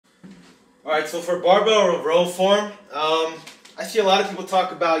Alright, so for barbell row form, I see a lot of people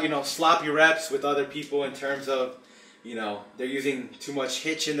talk about, sloppy reps with other people in terms of, they're using too much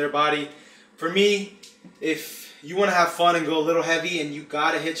hitch in their body. For me, if you want to have fun and go a little heavy and you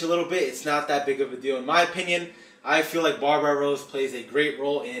gotta hitch a little bit, it's not that big of a deal. In my opinion, I feel like barbell rows plays a great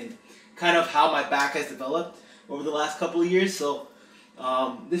role in kind of how my back has developed over the last couple of years. So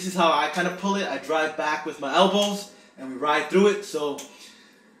this is how I kind of pull it. I drive back with my elbows and we ride through it. So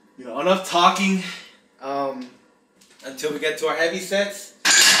enough talking until we get to our heavy sets.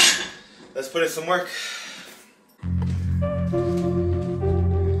 Let's put in some work.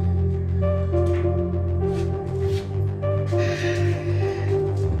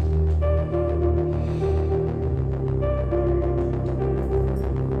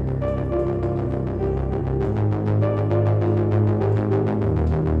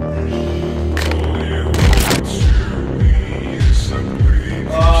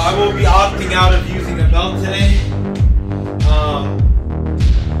 I will be opting out of using a belt today.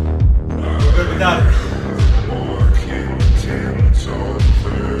 We're good without it.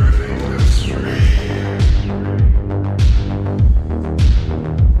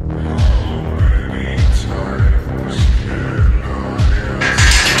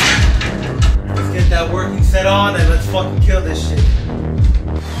 Let's get that working set on and let's fucking kill this shit.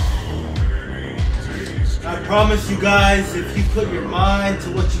 I promise you guys, if you put your mind to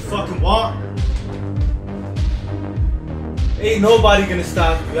what you fucking want, ain't nobody gonna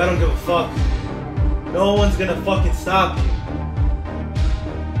stop you. I don't give a fuck. No one's gonna fucking stop you.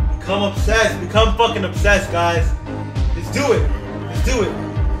 Become obsessed. Become fucking obsessed, guys. Just do it. Just do it.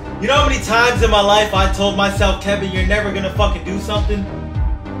 You know how many times in my life I told myself, Kevin, you're never gonna fucking do something?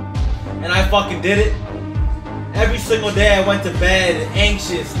 And I fucking did it. Every single day I went to bed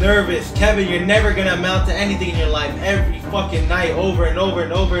anxious, nervous. Kevin, you're never gonna amount to anything in your life. Every fucking night, over and over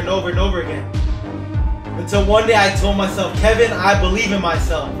and over and over and over again. Until one day I told myself, Kevin, I believe in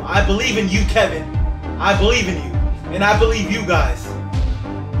myself. I believe in you, Kevin. I believe in you. And I believe you guys.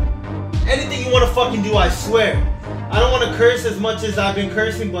 Anything you want to fucking do, I swear. I don't want to curse as much as I've been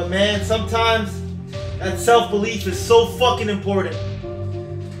cursing, but man, sometimes that self-belief is so fucking important.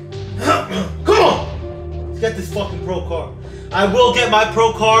 Come on! Get this fucking pro card. I will get my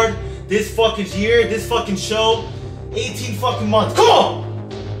pro card this fucking year, this fucking show. 18 fucking months. Come on!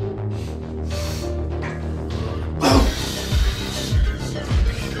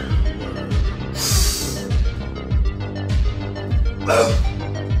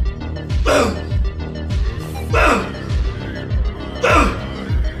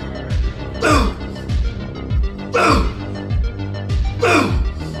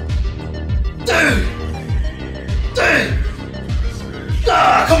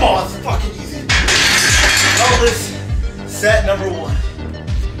 Come on, it's fucking easy. Elvis, set number 1.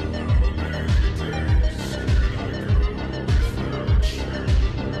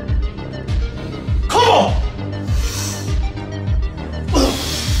 Come on!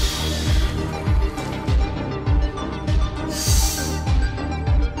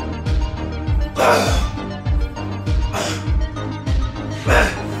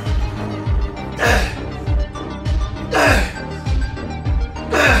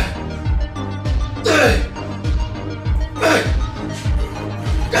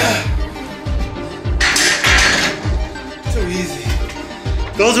 Too easy.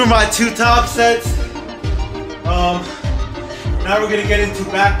 Those were my 2 top sets. Now we're gonna get into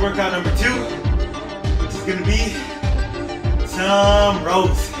back workout number 2, which is gonna be some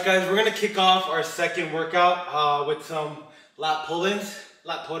rows. Guys, we're gonna kick off our second workout with some lat pull-ins,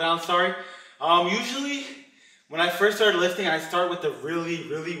 lat pull-downs, sorry. Usually, when I first started lifting, I start with a really,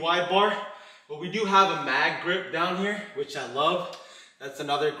 really wide bar. But we do have a mag grip down here, which I love. That's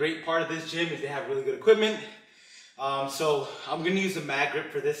another great part of this gym, is they have really good equipment. So I'm gonna use the mag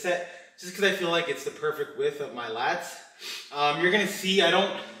grip for this set, just because I feel like it's the perfect width of my lats. You're gonna see I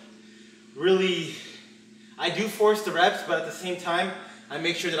do force the reps, but at the same time, I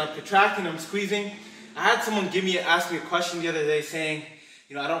make sure that I'm contracting, I'm squeezing. I had someone ask me a question the other day saying,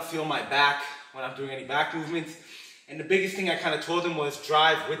 I don't feel my back when I'm doing any back movements. And the biggest thing I kind of told them was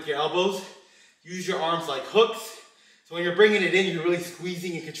drive with your elbows. Use your arms like hooks. So when you're bringing it in, you're really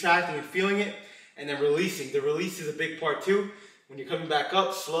squeezing and contracting and feeling it, and then releasing. The release is a big part too. When you're coming back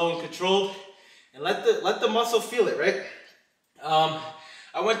up, slow and controlled, and let the muscle feel it, right?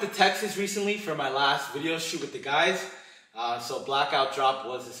 I went to Texas recently for my last video shoot with the guys. So Blackout Drop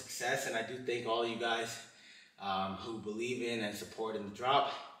was a success, and I do thank all you guys who believe in and support in the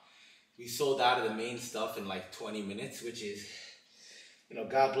drop. We sold out of the main stuff in like 20 minutes, which is,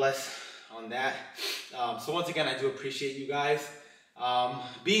 God bless on that. So once again, I do appreciate you guys.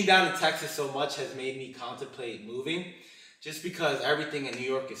 Being down in Texas so much has made me contemplate moving, just because everything in New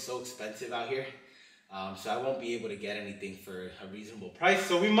York is so expensive out here. So I won't be able to get anything for a reasonable price.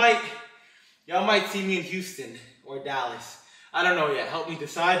 So y'all might see me in Houston or Dallas. I don't know yet, help me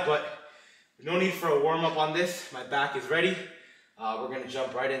decide, but no need for a warm up on this. My back is ready. We're gonna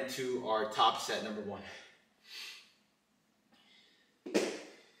jump right into our top set, number 1.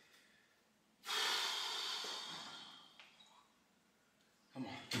 Come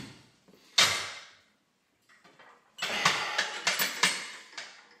on.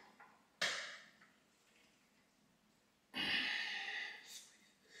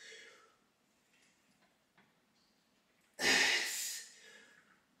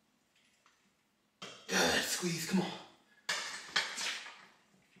 Good, squeeze, come on.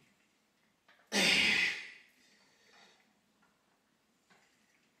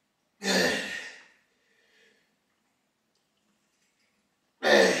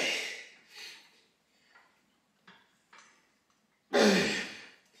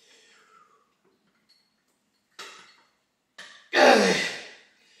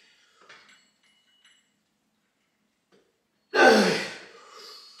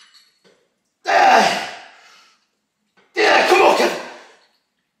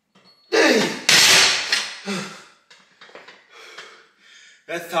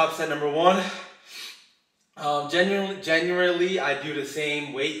 That's top set number 1. Generally, I do the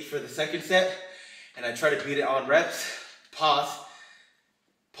same weight for the second set, and I try to beat it on reps. Pause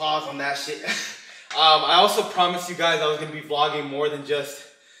on that shit. I also promised you guys I was gonna be vlogging more than just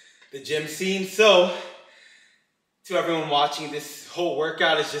the gym scene. So, to everyone watching, this whole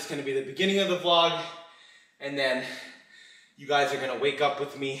workout is just gonna be the beginning of the vlog, and then you guys are gonna wake up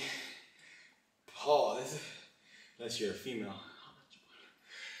with me. Pause, unless you're a female.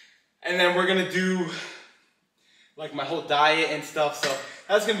 And then we're gonna do like my whole diet and stuff, so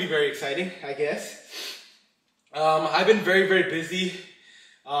that's gonna be very exciting, I guess. I've been very, very busy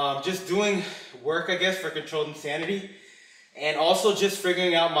just doing work, I guess, for Controlled Insanity, and also just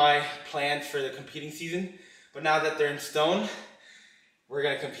figuring out my plans for the competing season. But now that they're in stone, we're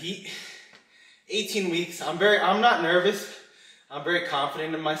gonna compete. 18 weeks, I'm not nervous, I'm very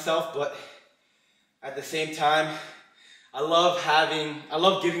confident in myself, but at the same time, I love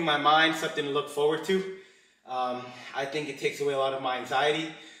giving my mind something to look forward to. I think it takes away a lot of my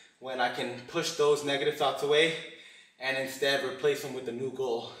anxiety when I can push those negative thoughts away and instead replace them with a new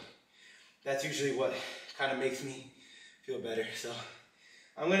goal. That's usually what kind of makes me feel better. So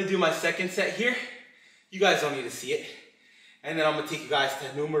I'm gonna do my second set here. You guys don't need to see it. And then I'm gonna take you guys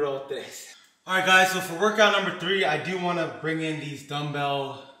to numero 3. All right guys, so for workout number 3, I do wanna bring in these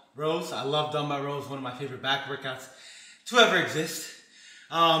dumbbell rows. I love dumbbell rows, one of my favorite back workouts to ever exist.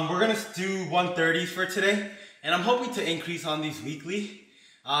 We're gonna do 130s for today, and I'm hoping to increase on these weekly.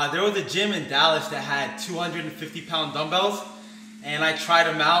 There was a gym in Dallas that had 250-pound dumbbells, and I tried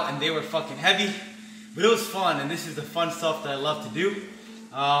them out, and they were fucking heavy, but it was fun, and this is the fun stuff that I love to do.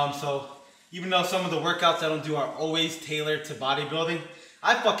 So even though some of the workouts I don't do are always tailored to bodybuilding,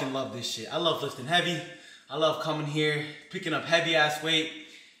 I fucking love this shit. I love lifting heavy. I love coming here, picking up heavy ass weight,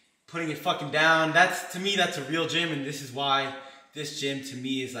 putting it fucking down. To me, that's a real gym, and this is why this gym to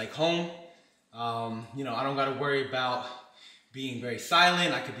me is like home. You know, I don't gotta worry about being very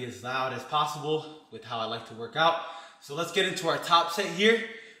silent. I could be as loud as possible with how I like to work out. So let's get into our top set here.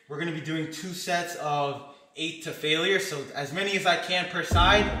 We're gonna be doing 2 sets of 8 to failure. So as many as I can per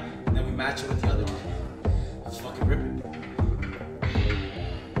side, and then we match it with the other one. Let's fucking rip it.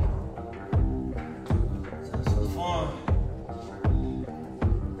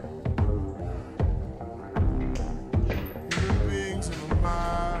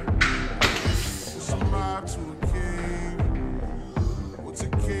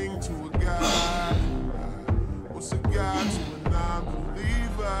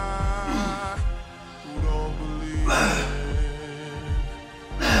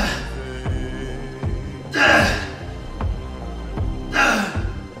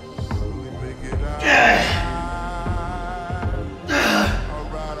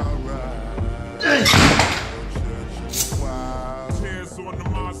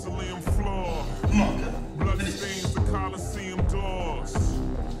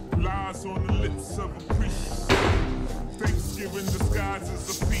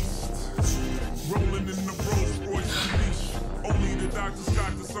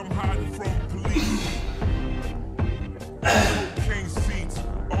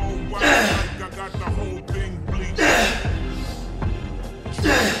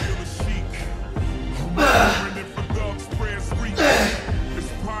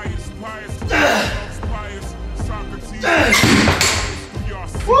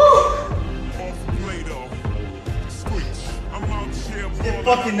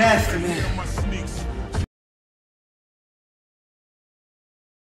 fucking nasty, man.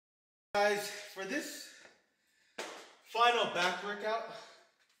 Guys, for this final back workout,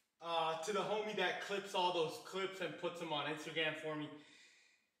 to the homie that clips all those clips and puts them on Instagram for me,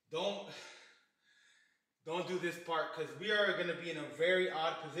 don't do this part because we are going to be in a very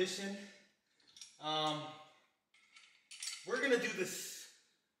odd position. We're going to do this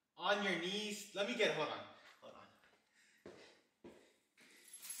on your knees. Let me get, hold on.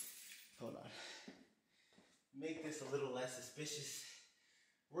 Make this a little less suspicious.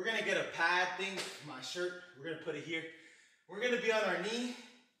 We're going to get a pad thing, my shirt. We're going to put it here. We're going to be on our knee.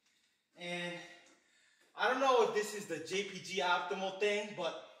 And I don't know if this is the JPG optimal thing,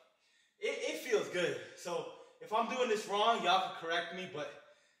 but it feels good. So if I'm doing this wrong, y'all can correct me, but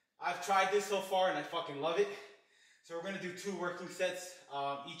I've tried this so far and I fucking love it. So we're going to do 2 working sets,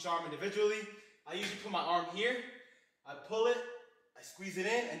 each arm individually. I usually put my arm here. I pull it, I squeeze it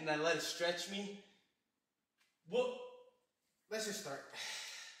in, and then I let it stretch me. Well, let's just start.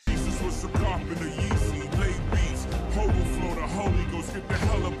 Jesus was a carpenter, Yeezy, late beats, overflow, the Holy Ghost, get the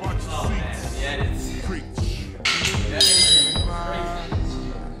hell about your seats. Man, yeah, it's preach. Yeah, it's crazy.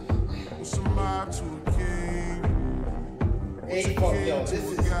 What's a mob to a king? Hey, fuck, yo, this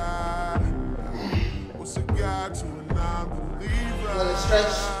is. What's a God to a non-believer? Let it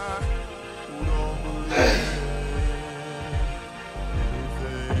stretch. Who don't believe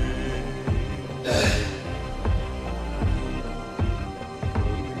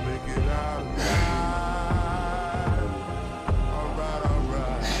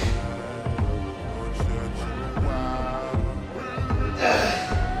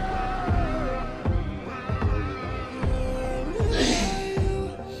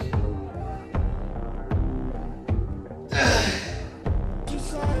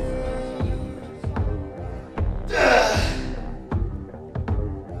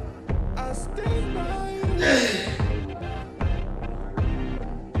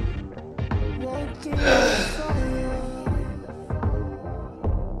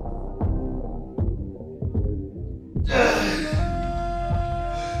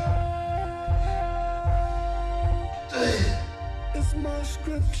it's my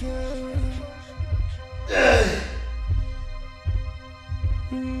scripture.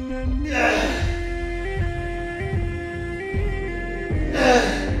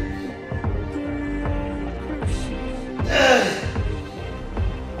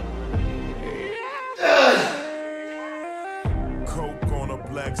 Coke on a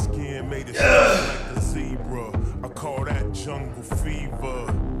black skin made it like a zebra. I call that jungle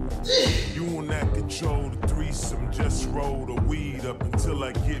fever. You and that control the threesome, just roll the weed up until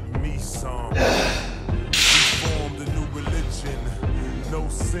I get me some. We formed a new religion, no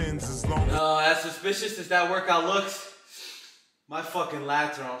sins as long as... as suspicious as that workout looks, my fucking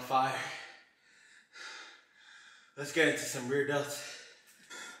lats are on fire. Let's get into some rear delts.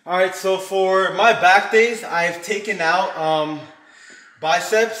 Alright, so for my back days, I've taken out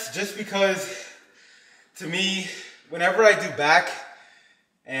biceps just because, to me, whenever I do back,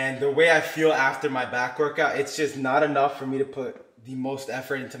 and the way I feel after my back workout, it's just not enough for me to put the most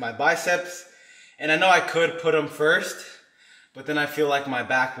effort into my biceps. And I know I could put them first, but then I feel like my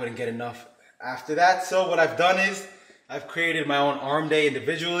back wouldn't get enough after that. So what I've done is I've created my own arm day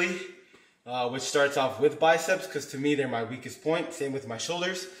individually, which starts off with biceps because to me they're my weakest point. Same with my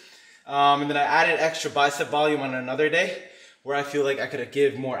shoulders. And then I added extra bicep volume on another day where I feel like I could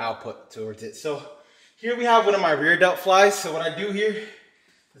give more output towards it. So here we have one of my rear delt flies. So what I do here,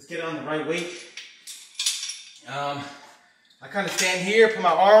 let's get it on the right weight. I kind of stand here, put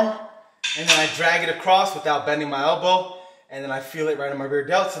my arm, and then I drag it across without bending my elbow, and then I feel it right on my rear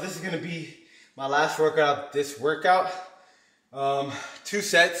delt. So this is gonna be my last workout of this workout. 2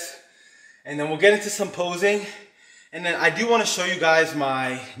 sets, and then we'll get into some posing. And then I do wanna show you guys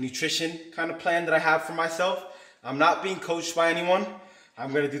my nutrition kind of plan that I have for myself. I'm not being coached by anyone.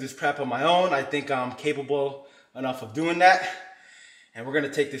 I'm gonna do this prep on my own. I think I'm capable enough of doing that. And we're gonna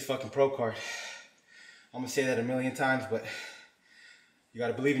take this fucking pro card. I'm gonna say that a million times, but you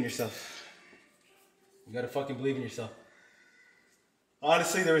gotta believe in yourself. You gotta fucking believe in yourself.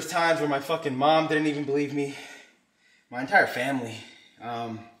 Honestly, there was times where my fucking mom didn't even believe me. My entire family.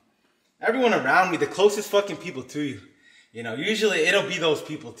 Everyone around me, the closest fucking people to you. You know, usually it'll be those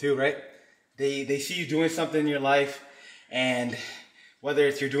people too, right? They see you doing something in your life, and whether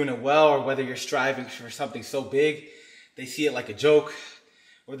it's you're doing it well or whether you're striving for something so big, they see it like a joke,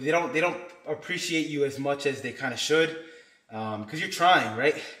 or they don't appreciate you as much as they kind of should, because you're trying,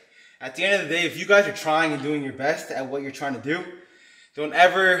 right? At the end of the day, if you guys are trying and doing your best at what you're trying to do, don't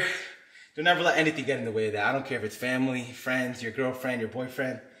ever Don't ever let anything get in the way of that. I don't care if it's family, friends, your girlfriend, your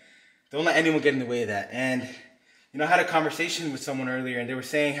boyfriend. Don't let anyone get in the way of that. And, you know, I had a conversation with someone earlier and they were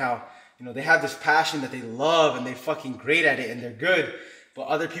saying how, you know, they have this passion that they love and they're fucking great at it and they're good, but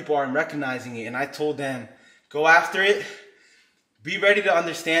other people aren't recognizing it. And I told them, go after it. Be ready to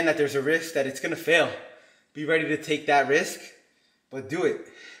understand that there's a risk that it's going to fail. Be ready to take that risk, but do it.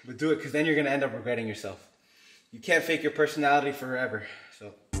 But do it, because then you're going to end up regretting yourself. You can't fake your personality forever.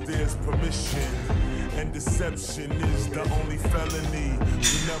 So there's permission, and deception is the only felony.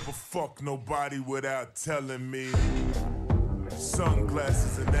 You never fuck nobody without telling me.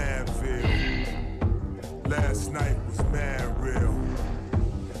 Sunglasses and Advil. Last night was mad real.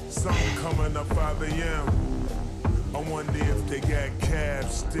 Sun coming up 5 a.m. I wonder if they got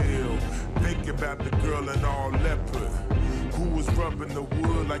cabs still. Think about the girl in all leopard who was rubbing the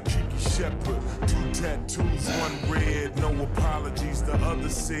wood like Kiki Shepard. 2 tattoos, 1 red, no apologies. The other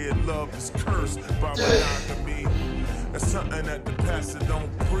said love is cursed by monogamy. That's something that the pastor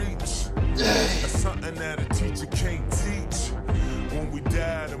don't preach. That's something that a teacher can't teach. When we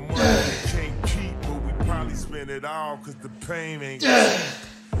die, the money we can't keep, but we probably spend it all cause the pain ain't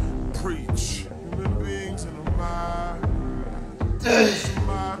preach. Human beings in a mind. What's a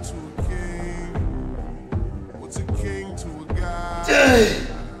mind to a king? What's a king to a god?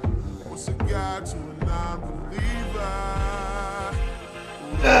 What's a god to a non-believer? Who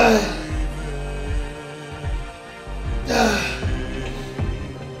don't believe it?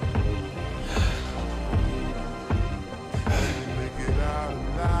 Make it out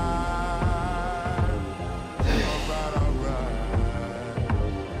alive. Alright.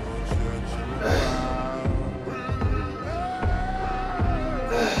 No church in the wild. No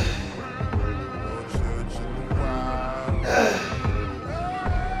church in the wild. No church in the wild.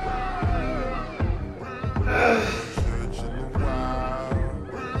 No church in the wild.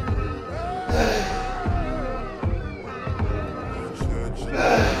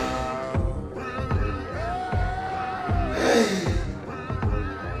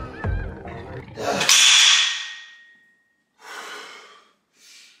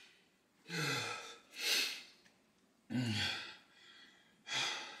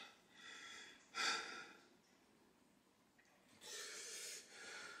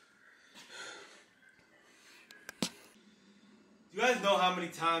 You guys know how many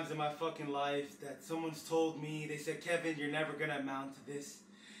times in my fucking life that someone's told me, they said, Kevin, you're never gonna amount to this.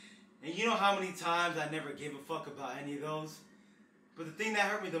 And you know how many times I never gave a fuck about any of those? But the thing that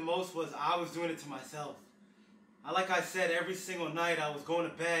hurt me the most was I was doing it to myself. Like I said, every single night I was going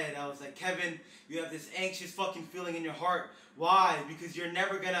to bed, I was like, Kevin, you have this anxious fucking feeling in your heart. Why? Because you're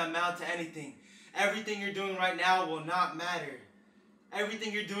never gonna amount to anything. Everything you're doing right now will not matter.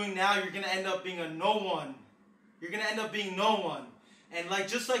 Everything you're doing now, you're gonna end up being a no one. You're gonna end up being no one. And like,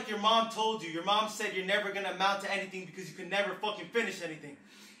 just like your mom told you, your mom said you're never gonna amount to anything because you can never fucking finish anything.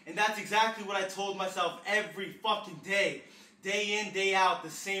 And that's exactly what I told myself every fucking day. Day in, day out, the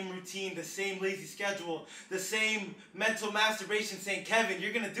same routine, the same lazy schedule, the same mental masturbation saying, Kevin,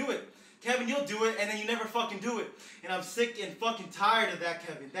 you're gonna do it. Kevin, you'll do it, and then you never fucking do it. And I'm sick and fucking tired of that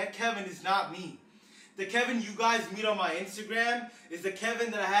Kevin. That Kevin is not me. The Kevin you guys meet on my Instagram is the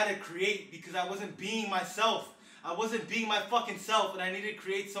Kevin that I had to create because I wasn't being myself. I wasn't being my fucking self, and I needed to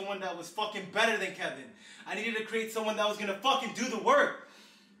create someone that was fucking better than Kevin. I needed to create someone that was gonna fucking do the work.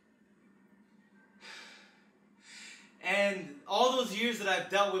 And all those years that I've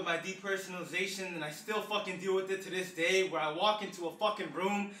dealt with my depersonalization, and I still fucking deal with it to this day, where I walk into a fucking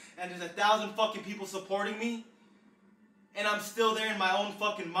room and there's 1,000 fucking people supporting me, and I'm still there in my own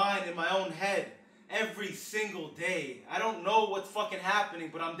fucking mind, in my own head, every single day. I don't know what's fucking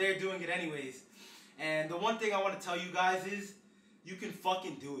happening, but I'm there doing it anyways. And the one thing I want to tell you guys is, you can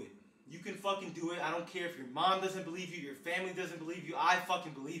fucking do it. You can fucking do it. I don't care if your mom doesn't believe you, your family doesn't believe you, I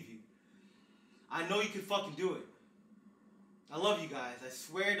fucking believe you. I know you can fucking do it. I love you guys. I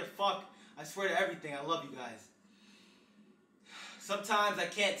swear to everything, I love you guys. Sometimes I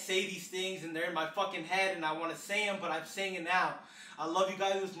can't say these things and they're in my fucking head and I want to say them, but I'm saying it now. I love you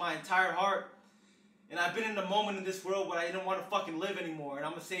guys with my entire heart. And I've been in a moment in this world where I didn't want to fucking live anymore. And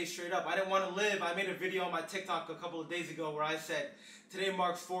I'm going to say it straight up. I didn't want to live. I made a video on my TikTok a couple of days ago where I said, today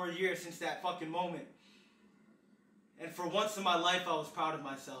marks 4 years since that fucking moment. And for once in my life, I was proud of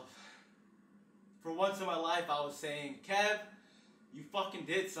myself. For once in my life, I was saying, Kev, you fucking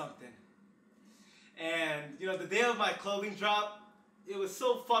did something. And, you know, the day of my clothing drop, it was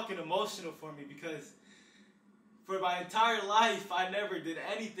so fucking emotional for me because for my entire life, I never did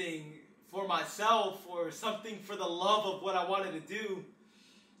anything for myself or something for the love of what I wanted to do.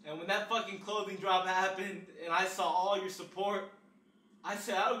 And when that fucking clothing drop happened and I saw all your support, I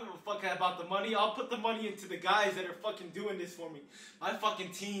said, I don't give a fuck about the money. I'll put the money into the guys that are fucking doing this for me. My fucking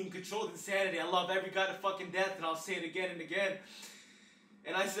team, Controlled Insanity. I love every guy to fucking death, and I'll say it again and again.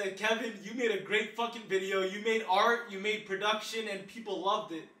 And I said, Kevin, you made a great fucking video. You made art, you made production, and people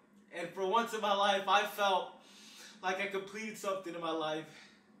loved it. And for once in my life, I felt like I completed something in my life.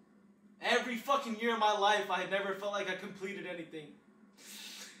 Every fucking year of my life, I had never felt like I completed anything.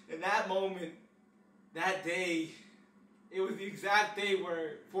 In that moment, that day, it was the exact day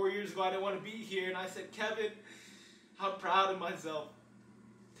where 4 years ago I didn't want to be here, and I said, Kevin, I'm proud of myself.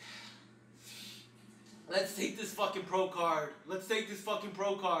 Let's take this fucking pro card. Let's take this fucking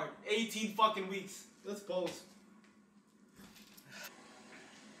pro card. 18 fucking weeks. Let's pose.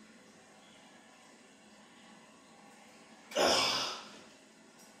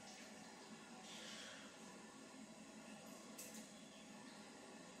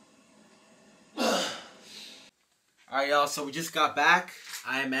 Alright, y'all, so we just got back.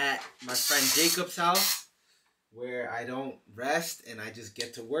 I'm at my friend Jacob's house where I don't rest and I just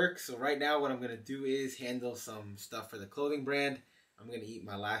get to work. So right now what I'm going to do is handle some stuff for the clothing brand. I'm going to eat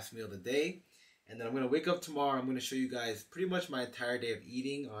my last meal of the day. And then I'm going to wake up tomorrow. I'm going to show you guys pretty much my entire day of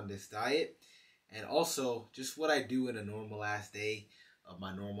eating on this diet. And also just what I do in a normal ass day of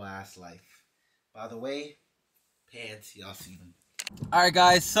my normal ass life. By the way, pants, y'all see them. Alright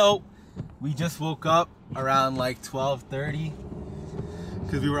guys, so we just woke up around like 12:30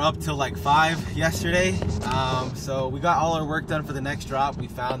 because we were up till like 5 yesterday. So we got all our work done for the next drop. We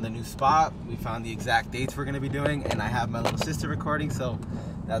found the new spot. We found the exact dates we're going to be doing. And I have my little sister recording, so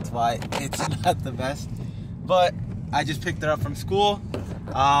that's why it's not the best. But I just picked her up from school.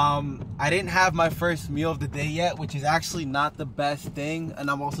 I didn't have my first meal of the day yet, which is actually not the best thing. And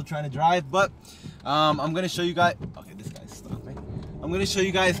I'm also trying to drive. But I'm going to show you guys. Okay, this guy's stopping. I'm going to show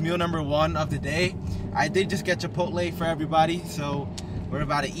you guys meal number 1 of the day. I did just get Chipotle for everybody, so we're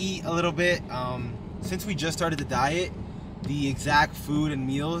about to eat a little bit. Since we just started the diet, the exact food and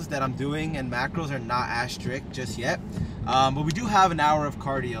meals that I'm doing and macros are not as strict just yet. But we do have an hour of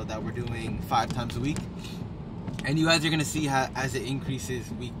cardio that we're doing 5 times a week. And you guys are going to see how as it increases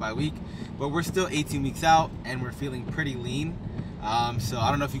week by week. But we're still 18 weeks out and we're feeling pretty lean. So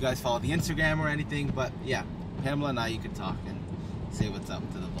I don't know if you guys follow the Instagram or anything, but yeah, Pamela and I, you could talk and say what's up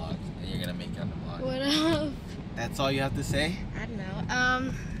to the vlog, and you're gonna make it on the vlog. What up? That's all you have to say? I don't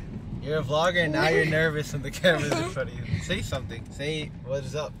know. You're a vlogger and now you're nervous when the camera's in front of you. Say something. Say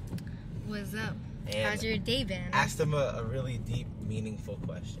what's up. What's up? And how's your day been? Ask them a really deep, meaningful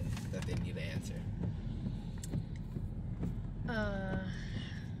question that they need to answer.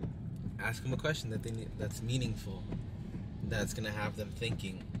 Ask them a question that they need, that's meaningful, that's gonna have them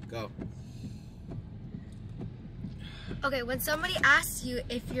thinking. Go. Okay, when somebody asks you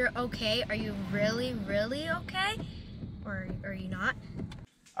if you're okay, are you really, really okay? Or are you not?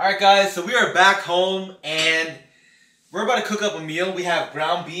 Alright guys, so we are back home and we're about to cook up a meal. We have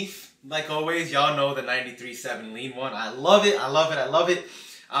ground beef, like always. Y'all know the 93.7 lean one. I love it, I love it, I love it.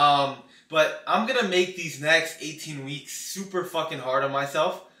 But I'm gonna make these next 18 weeks super fucking hard on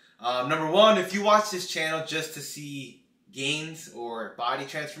myself. Number 1, if you watch this channel just to see gains or body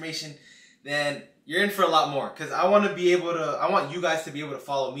transformation, then you're in for a lot more, because I want you guys to be able to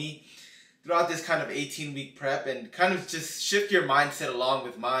follow me throughout this kind of 18-week prep and kind of just shift your mindset along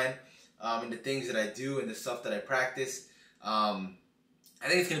with mine and the things that I do and the stuff that I practice. I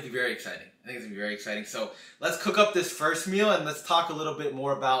think it's going to be very exciting. So let's cook up this first meal and let's talk a little bit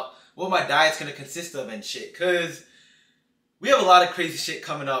more about what my diet's going to consist of and shit, because we have a lot of crazy shit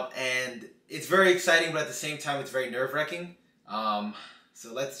coming up and it's very exciting, but at the same time it's very nerve-wracking.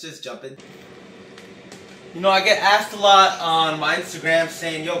 So let's just jump in. You know, I get asked a lot on my Instagram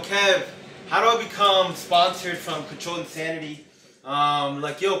saying, yo, Kev, how do I become sponsored from Controlled Insanity?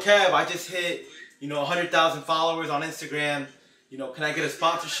 Like, yo, Kev, I just hit, 100,000 followers on Instagram. Can I get a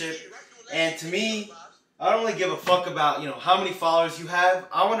sponsorship? And to me, I don't really give a fuck about, how many followers you have.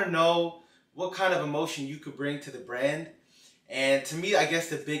 I want to know what kind of emotion you could bring to the brand. And to me, I guess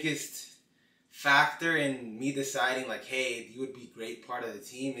the biggest factor in me deciding, like, hey, you would be a great part of the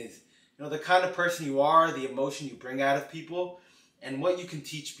team is, the kind of person you are, the emotion you bring out of people, and what you can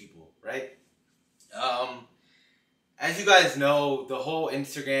teach people, right? As you guys know, the whole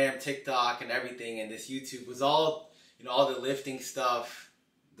Instagram, TikTok, and everything, and this YouTube was all, all the lifting stuff,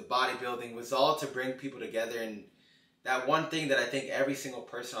 the bodybuilding, was all to bring people together. And that one thing that I think every single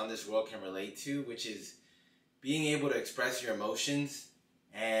person on this world can relate to, which is being able to express your emotions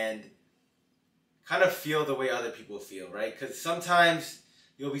and kind of feel the way other people feel, right? Because sometimes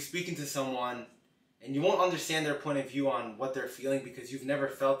you'll be speaking to someone and you won't understand their point of view on what they're feeling because you've never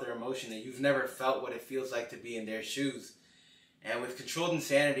felt their emotion and you've never felt what it feels like to be in their shoes. And with Controlled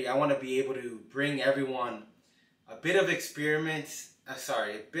Insanity, I want to be able to bring everyone a bit of experience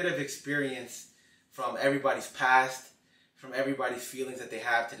from everybody's past, from everybody's feelings that they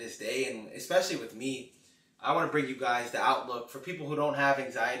have to this day. And especially with me, I want to bring you guys the outlook for people who don't have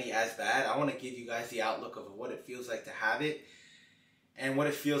anxiety as bad. I want to give you guys the outlook of what it feels like to have it and what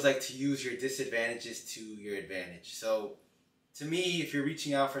it feels like to use your disadvantages to your advantage. So to me, if you're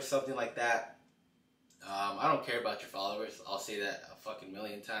reaching out for something like that, I don't care about your followers. I'll say that a fucking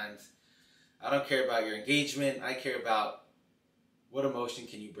million times. I don't care about your engagement. I care about what emotion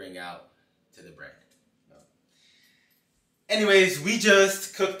can you bring out to the brand. Anyways, we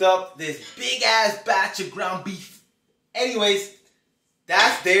just cooked up this big ass batch of ground beef. Anyways,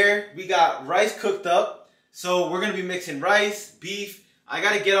 that's there. We got rice cooked up. So we're going to be mixing rice, beef. I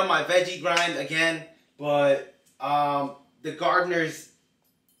got to get on my veggie grind again. But the gardener's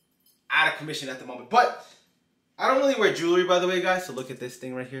out of commission at the moment. But I don't really wear jewelry, by the way, guys. So look at this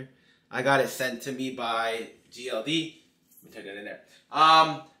thing right here. I got it sent to me by GLD. Let me take that in there.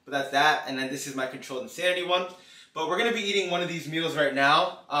 But that's that. And then this is my Controlled Insanity one. But we're going to be eating one of these meals right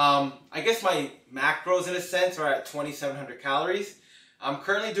now. I guess my macros, in a sense, are at 2,700 calories. I'm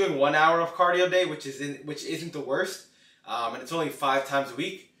currently doing 1 hour of cardio day, which isn't the worst. And it's only 5 times a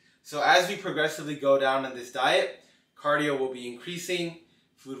week. So as we progressively go down on this diet, cardio will be increasing,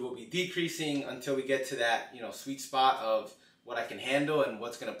 food will be decreasing until we get to that, sweet spot of what I can handle and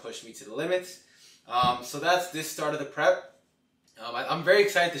what's going to push me to the limits. So that's this start of the prep. I'm very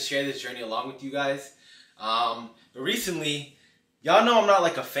excited to share this journey along with you guys. But recently, y'all know I'm not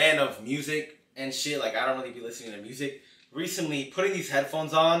like a fan of music and shit. Like, I don't really be listening to music. Recently, putting these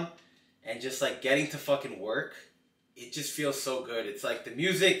headphones on and just like getting to fucking work, it just feels so good. It's like the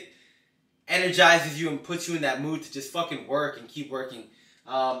music energizes you and puts you in that mood to just fucking work and keep working.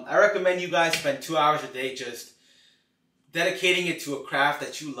 I recommend you guys spend 2 hours a day just dedicating it to a craft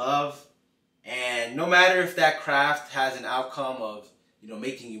that you love. And no matter if that craft has an outcome of,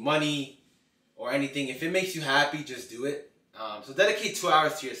 making you money or anything, if it makes you happy, just do it. So dedicate 2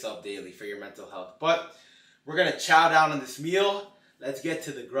 hours to yourself daily for your mental health. But we're going to chow down on this meal. Let's get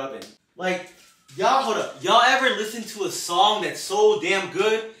to the grubbing. Like, y'all, hold up. Y'all ever listen to a song that's so damn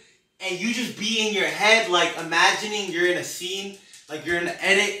good and you just be in your head, like, imagining you're in a scene, like you're in an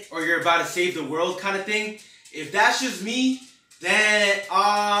edit or you're about to save the world kind of thing? If that's just me, then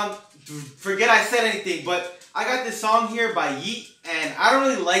forget I said anything. But I got this song here by Yeat, and I don't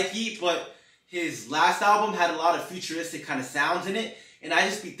really like Yeat, but his last album had a lot of futuristic kind of sounds in it, and I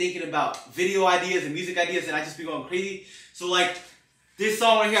just be thinking about video ideas and music ideas, and I just be going crazy. So like this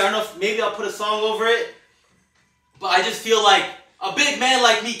song right here, I don't know if maybe I'll put a song over it, but I just feel like a big man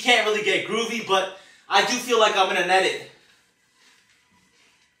like me can't really get groovy, but I do feel like I'm in an edit.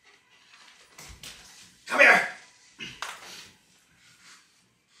 Come here.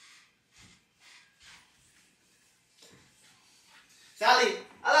 Sally,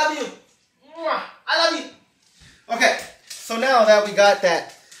 I love you. I love you. Okay, so now that we got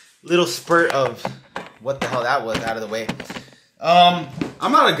that little spurt of what the hell that was out of the way, I'm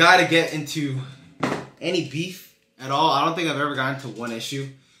not a guy to get into any beef at all. I don't think I've ever gotten into one issue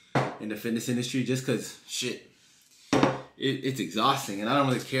in the fitness industry just because, shit, it's exhausting and I don't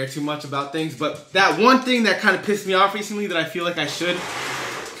really care too much about things. But that one thing that kind of pissed me off recently that I feel like I should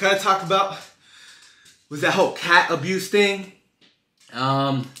kind of talk about was that whole cat abuse thing.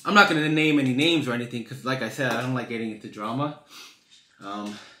 I'm not going to name any names or anything because, like I said, I don't like getting into drama.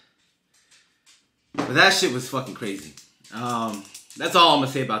 But that shit was fucking crazy. That's all I'm going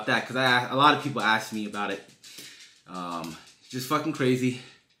to say about that because a lot of people asked me about it. Just fucking crazy.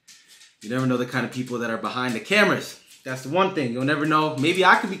 You never know the kind of people that are behind the cameras. That's the one thing. You'll never know. Maybe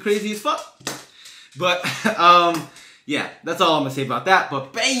I could be crazy as fuck. But, yeah, that's all I'm going to say about that.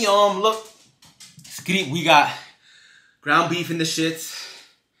 But bam, look. We got ground beef in the shits,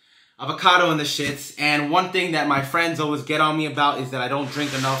 avocado in the shits, and one thing that my friends always get on me about is that I don't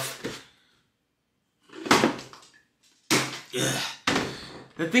drink enough. Yeah.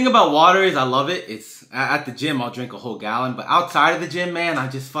 The thing about water is I love it. It's at the gym I'll drink a whole gallon, but outside of the gym, man, I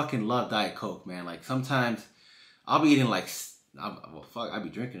just fucking love Diet Coke, man. Like sometimes I'll be eating like, I'll be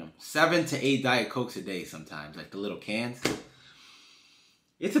drinking them 7 to 8 Diet Cokes a day sometimes, like the little cans.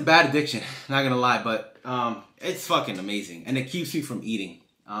 It's a bad addiction, not gonna lie, but it's fucking amazing, and it keeps me from eating.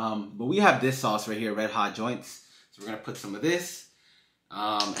 But we have this sauce right here, Red Hot Joints, so we're gonna put some of this.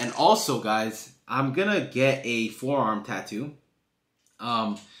 And also, guys, I'm gonna get a forearm tattoo.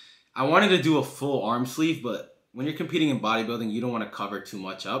 I wanted to do a full arm sleeve, but when you're competing in bodybuilding, you don't want to cover too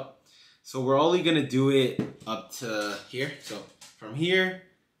much up. So we're only gonna do it up to here. So from here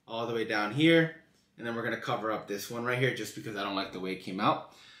all the way down here, and then we're gonna cover up this one right here just because I don't like the way it came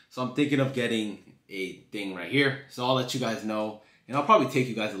out. So I'm thinking of getting a thing right here. So I'll let you guys know, and I'll probably take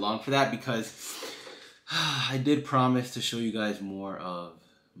you guys along for that because I did promise to show you guys more of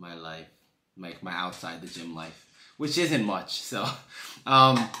my life, like my outside the gym life, which isn't much. So,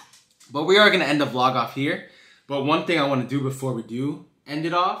 but we are gonna end the vlog off here. But one thing I want to do before we do end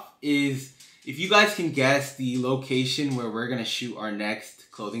it off is if you guys can guess the location where we're gonna shoot our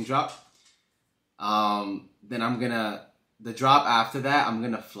next clothing drop, then the drop after that, I'm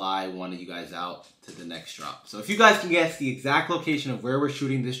gonna fly one of you guys out to the next drop. So if you guys can guess the exact location of where we're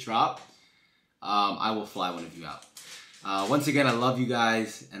shooting this drop, I will fly one of you out. Once again, I love you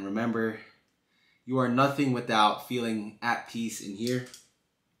guys, and remember, you are nothing without feeling at peace in here.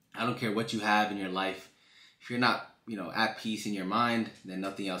 I don't care what you have in your life. If you're not, at peace in your mind, then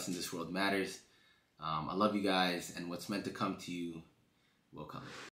nothing else in this world matters. I love you guys, and what's meant to come to you will come.